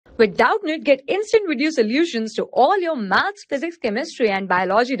With Doubtnut, get instant video solutions to all your maths, physics, chemistry, and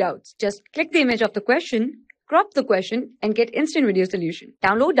biology doubts. Just click the image of the question, crop the question, and get instant video solution.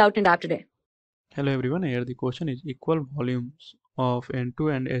 Download Doubtnut app today. Hello everyone, here the question is equal volumes of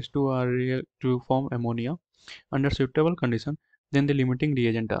N2 and S2 are real to form ammonia under suitable condition, then the limiting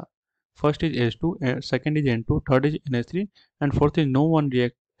reagent are. First is S2, second is N2, third is NH3, and fourth is no one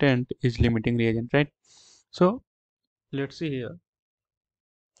reactant is limiting reagent, right? So let's see here.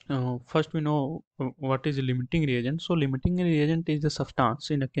 First we know what is limiting reagent. So limiting reagent is the substance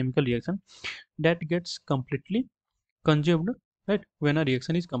in a chemical reaction that gets completely consumed, right, when a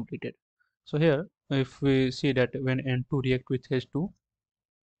reaction is completed. So here if we see that when N2 react with H2,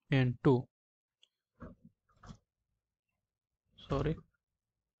 N2 sorry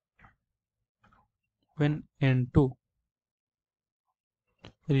when N2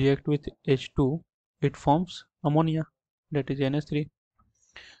 react with H2, it forms ammonia, that is NH3.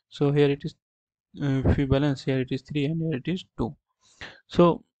 So here it is, if we balance, here it is 3 and here it is 2.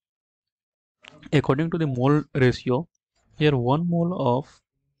 So according to the mole ratio, here 1 mole of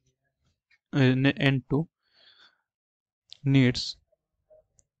N2 needs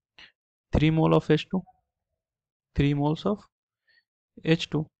 3 mole of H2, 3 moles of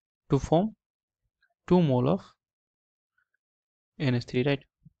H2 to form 2 mole of NH3, right?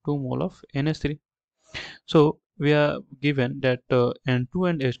 2 mole of NH3. So we are given that N2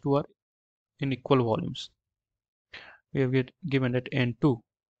 and H2 are in equal volumes. We have given that N2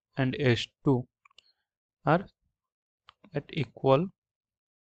 and H2 are at equal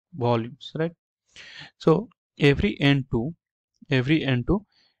volumes, right? So every N2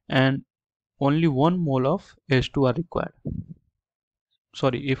 and only 1 mole of H2 are required.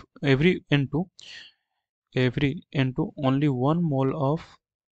 Sorry, if every N2 only 1 mole of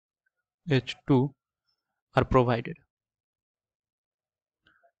H2 are provided,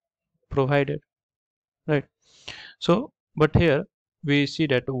 right? So but here we see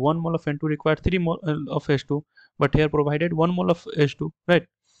that 1 mole of N2 requires 3 mole of H2, but here provided 1 mole of H2, right?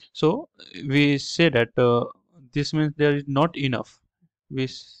 So we say that this means there is not enough. We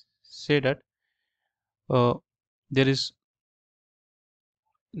say that there is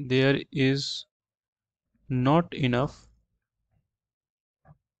not enough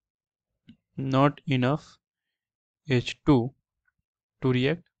H2 to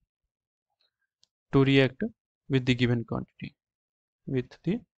react with the given quantity,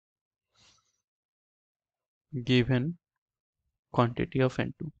 of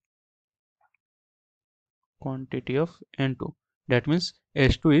N2. That means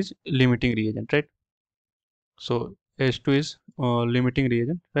H2 is limiting reagent, right? So H2 is limiting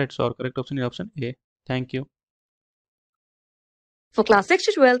reagent, right? So our correct option is option A. Thank you. For class 6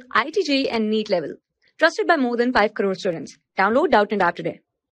 to 12, IIT JEE and NEET level. Trusted by more than 5 crore students. Download Doubtnut app today.